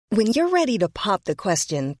When you're ready to pop the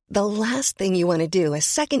question, the last thing you want to do is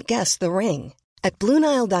second-guess the ring. At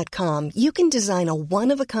BlueNile.com, you can design a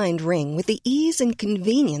one-of-a-kind ring with the ease and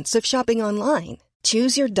convenience of shopping online.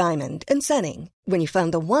 Choose your diamond and setting. When you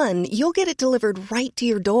find the one, you'll get it delivered right to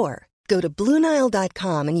your door. Go to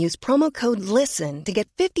BlueNile.com and use promo code LISTEN to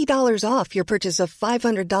get $50 off your purchase of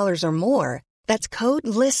 $500 or more. That's code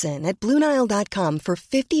LISTEN at BlueNile.com for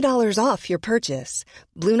 $50 off your purchase.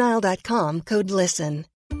 BlueNile.com, code LISTEN.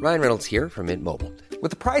 Ryan Reynolds here from Mint Mobile. With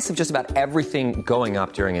the price of just about everything going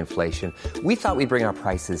up during inflation, we thought we'd bring our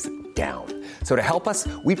prices down. So to help us,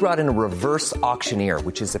 we brought in a reverse auctioneer,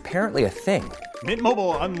 which is apparently a thing. Mint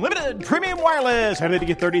Mobile Unlimited Premium Wireless. How to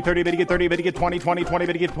get 30, 30, bit to get 30, bit to get 20, 20, 20,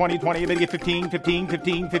 bit to get 20, 20, bit to get 15, 15,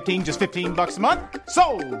 15, 15, just $15 a month?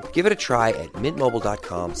 Sold! Give it a try at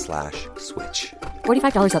mintmobile.com/switch.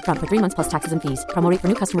 $45 up front for 3 months plus taxes and fees. Promo rate for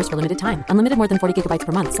new customers for limited time. Unlimited more than 40 gigabytes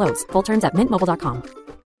per month. Slows full terms at mintmobile.com.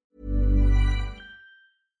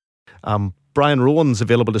 Brian Rowan's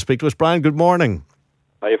available to speak to us. Brian, good morning.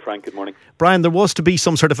 Hiya, Frank. Good morning. Brian, there was to be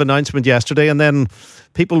some sort of announcement yesterday, and then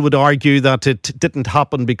people would argue that it didn't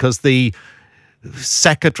happen because the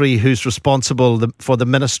secretary who's responsible for the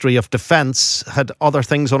Ministry of Defence had other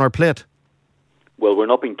things on her plate. Well, we're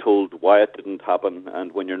not being told why it didn't happen,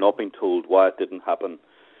 and when you're not being told why it didn't happen,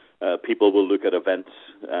 people will look at events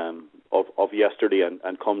of yesterday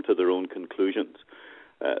and come to their own conclusions.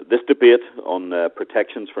 This debate on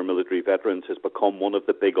protections for military veterans has become one of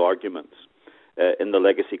the big arguments in the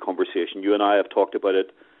legacy conversation. You and I have talked about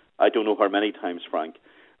it, I don't know how many times, Frank.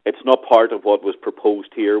 It's not part of what was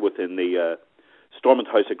proposed here within the Stormont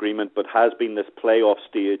House Agreement, but has been this playoff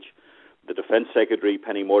stage. The Defence Secretary,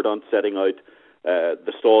 Penny Mordaunt, setting out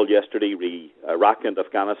the stall yesterday, Iraq and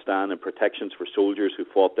Afghanistan and protections for soldiers who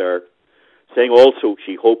fought there, saying also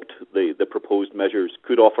she hoped the proposed measures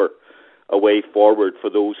could offer a way forward for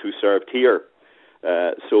those who served here.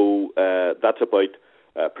 So that's about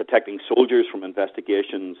protecting soldiers from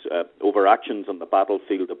investigations over actions on the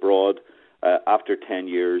battlefield abroad after 10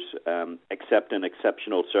 years, except in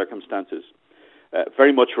exceptional circumstances.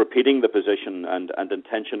 Very much repeating the position and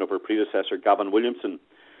intention of her predecessor, Gavin Williamson.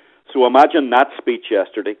 So imagine that speech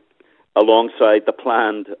yesterday alongside the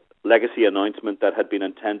planned legacy announcement that had been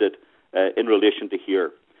intended in relation to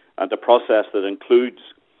here, and a process that includes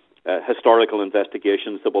historical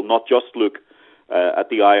investigations that will not just look at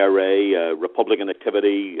the IRA, Republican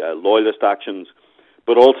activity, loyalist actions,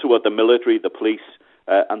 but also at the military, the police,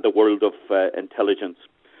 and the world of intelligence.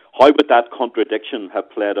 How would that contradiction have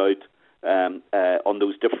played out on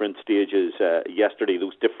those different stages yesterday,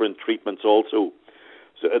 those different treatments also?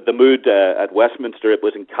 So the mood at Westminster, it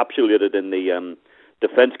was encapsulated in the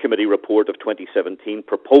Defence Committee report of 2017,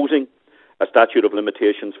 proposing a statute of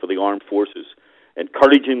limitations for the armed forces,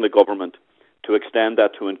 encouraging the government to extend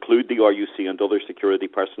that to include the RUC and other security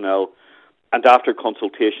personnel, and after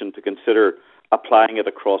consultation to consider applying it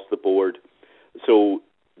across the board. So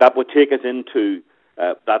that would take us into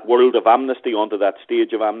that world of amnesty, onto that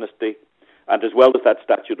stage of amnesty, and as well as that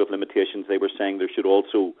statute of limitations, they were saying there should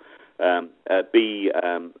also be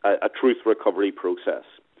a truth recovery process.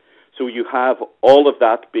 So you have all of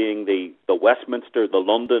that being the Westminster, the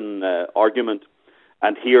London argument,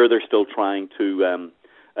 and here they're still trying to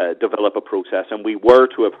develop a process. And we were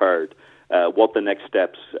to have heard what the next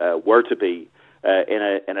steps were to be in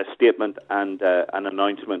a statement and an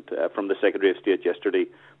announcement from the Secretary of State yesterday,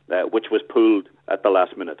 which was pulled at the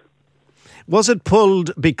last minute. Was it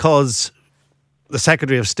pulled because the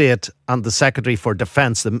Secretary of State and the Secretary for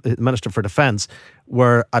Defence, the Minister for Defence,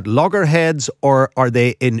 were at loggerheads, or are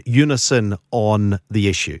they in unison on the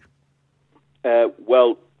issue?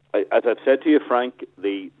 Well, as I've said to you, Frank,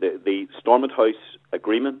 the Stormont House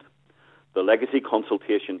Agreement, the legacy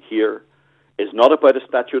consultation here, is not about a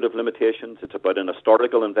statute of limitations. It's about an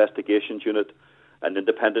historical investigations unit, an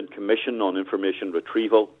independent commission on information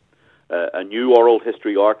retrieval, a new oral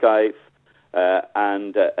history archive,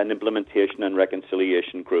 and an implementation and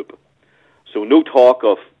reconciliation group. So no talk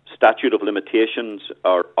of statute of limitations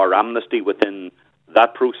or amnesty within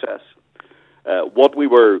that process. What we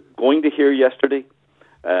were going to hear yesterday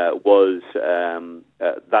was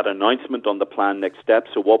that announcement on the plan next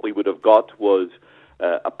steps. So what we would have got was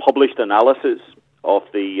a published analysis of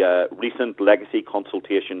the recent legacy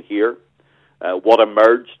consultation here, what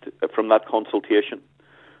emerged from that consultation.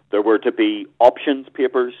 There were to be options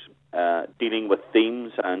papers dealing with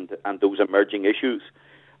themes and those emerging issues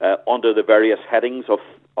under the various headings of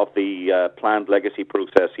the planned legacy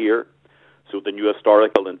process here. So the new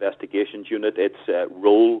historical investigations unit, its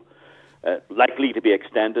role likely to be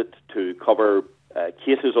extended to cover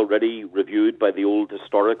cases already reviewed by the old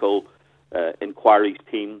historical inquiries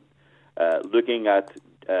team, looking at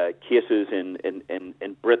cases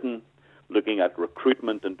in Britain, looking at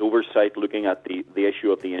recruitment and oversight, looking at the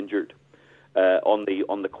issue of the injured. On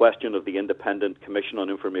the question of the Independent Commission on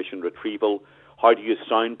Information Retrieval, how do you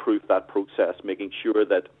soundproof that process, making sure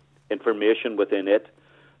that information within it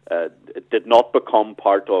did not become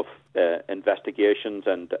part of investigations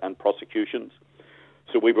and prosecutions.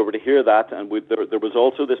 So we were able to hear that, and there was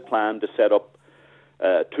also this plan to set up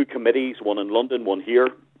 2 committees, one in London, one here,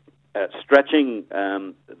 stretching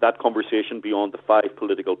that conversation beyond the 5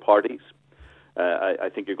 political parties. I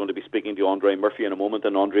think you're going to be speaking to Andre Murphy in a moment,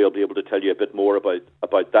 and Andre will be able to tell you a bit more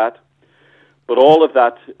about that. But all of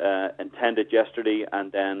that intended yesterday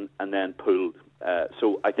and then pulled.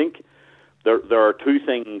 So I think there are 2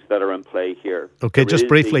 things that are in play here. Okay, just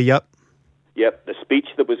briefly, Yep, the speech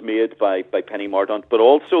that was made by Penny Mordaunt, but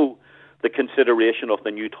also the consideration of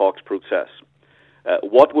the new talks process.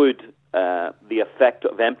 What would the effect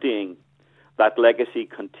of emptying that legacy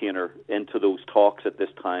container into those talks at this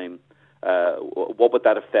time, what would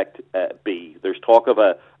that effect be? There's talk of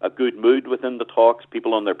a good mood within the talks,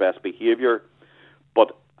 people on their best behaviour,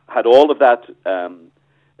 but had all of that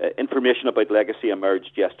information about legacy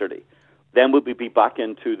emerged yesterday, then would we be back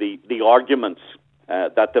into the arguments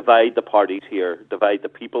that divide the parties here, divide the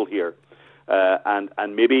people here,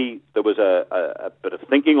 and maybe there was a bit of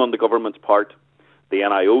thinking on the government's part, the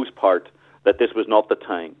NIO's part, that this was not the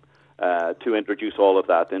time to introduce all of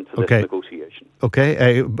that into this negotiation.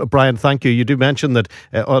 Okay, Brian, thank you. You do mention that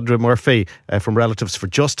Andre Murphy from Relatives for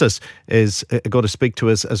Justice is going to speak to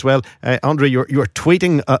us as well. Andre, you're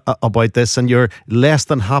tweeting about this and you're less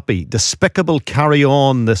than happy. Despicable carry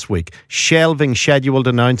on this week. Shelving scheduled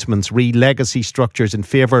announcements, re-legacy structures in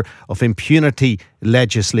favour of impunity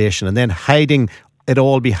legislation and then hiding it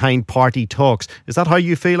all behind party talks. Is that how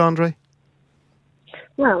you feel, Andre?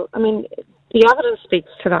 Well, I mean, the evidence speaks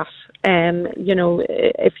to that.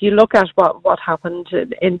 If you look at what happened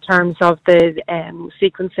in terms of the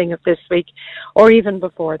sequencing of this week, or even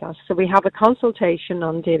before that. So we have a consultation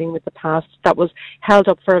on dealing with the past that was held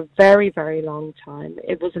up for a very, very long time.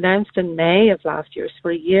 It was announced in May of last year, so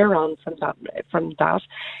we're a year on from that.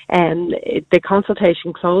 The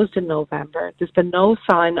consultation closed in November. There's been no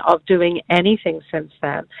sign of doing anything since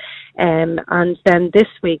then. And then this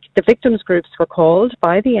week, the victims groups were called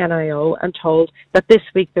by the NIO and told that this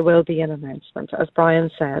week there will be an announcement, as Brian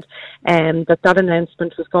said, that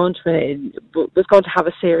announcement was going to have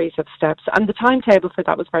a series of steps. And the timetable for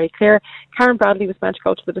that was very clear. Karen Bradley was meant to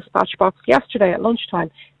go to the dispatch box yesterday at lunchtime.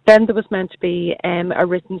 Then there was meant to be a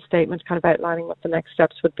written statement kind of outlining what the next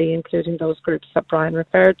steps would be, including those groups that Brian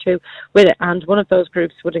referred to. And one of those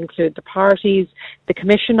groups would include the parties, the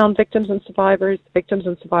Commission on Victims and Survivors, the Victims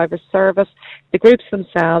and Survivors Service, the groups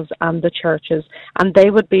themselves and the churches. And they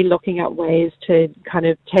would be looking at ways to kind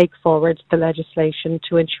of take forward the legislation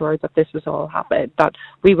to ensure that this was all happening, that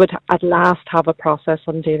we would at last have a process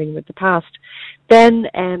on dealing with the past. Then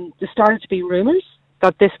there started to be rumours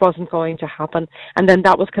that this wasn't going to happen. And then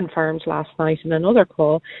that was confirmed last night in another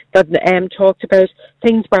call that talked about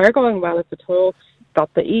things were going well at the talks, that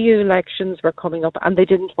the EU elections were coming up and they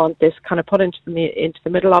didn't want this kind of put into the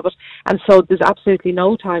middle of it. And so there's absolutely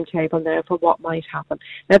no timetable there for what might happen.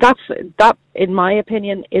 Now that, in my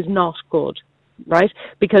opinion, is not good. Right,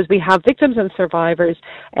 because we have victims and survivors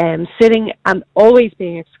sitting and always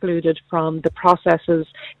being excluded from the processes,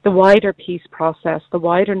 the wider peace process, the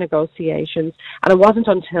wider negotiations. And it wasn't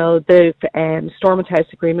until the Stormont House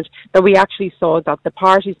Agreement that we actually saw that the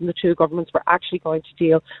parties and the 2 governments were actually going to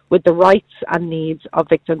deal with the rights and needs of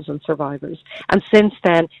victims and survivors. And since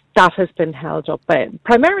then, that has been held up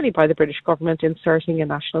primarily by the British government inserting a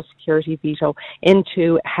national security veto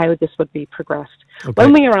into how this would be progressed. Okay.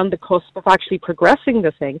 When we are on the cusp of actually progressing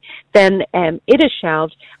the thing, then it is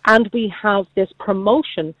shelved, and we have this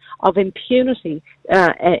promotion of impunity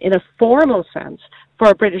in a formal sense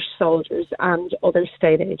for British soldiers and other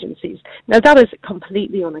state agencies. Now, that is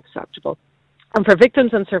completely unacceptable. And for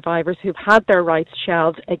victims and survivors who've had their rights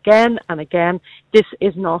shelved again and again, this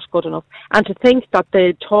is not good enough. And to think that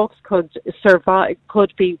the talks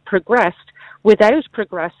could be progressed without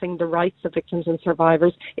progressing the rights of victims and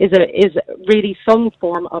survivors is really some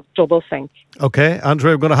form of double think. Okay,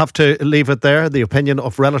 Andrew, we're going to have to leave it there. The opinion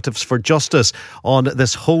of Relatives for Justice on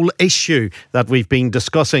this whole issue that we've been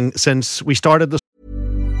discussing since we started this.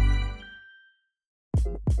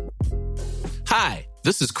 Hi,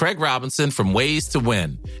 this is Craig Robinson from Ways to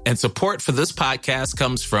Win, and support for this podcast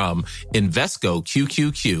comes from Invesco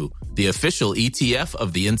QQQ, the official ETF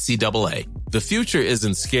of the NCAA. The future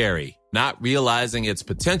isn't scary. Not realizing its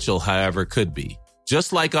potential, however, could be.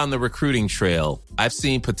 Just like on the recruiting trail, I've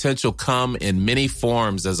seen potential come in many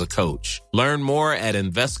forms as a coach. Learn more at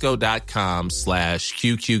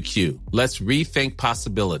Invesco.com/QQQ. Let's rethink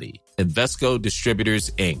possibility. Invesco Distributors,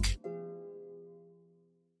 Inc.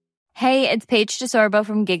 Hey, it's Paige DeSorbo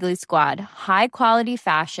from Giggly Squad. High quality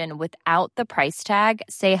fashion without the price tag.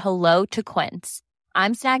 Say hello to Quince.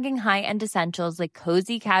 I'm snagging high-end essentials like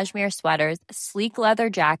cozy cashmere sweaters, sleek leather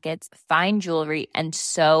jackets, fine jewelry, and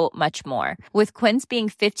so much more. With Quince being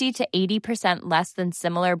 50 to 80% less than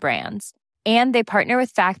similar brands. And they partner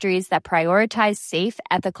with factories that prioritize safe,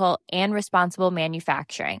 ethical, and responsible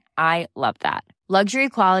manufacturing. I love that. Luxury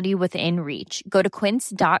quality within reach. Go to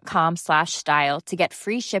quince.com/style to get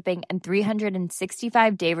free shipping and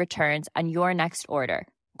 365-day returns on your next order.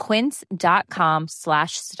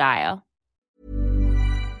 Quince.com/style.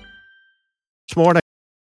 This morning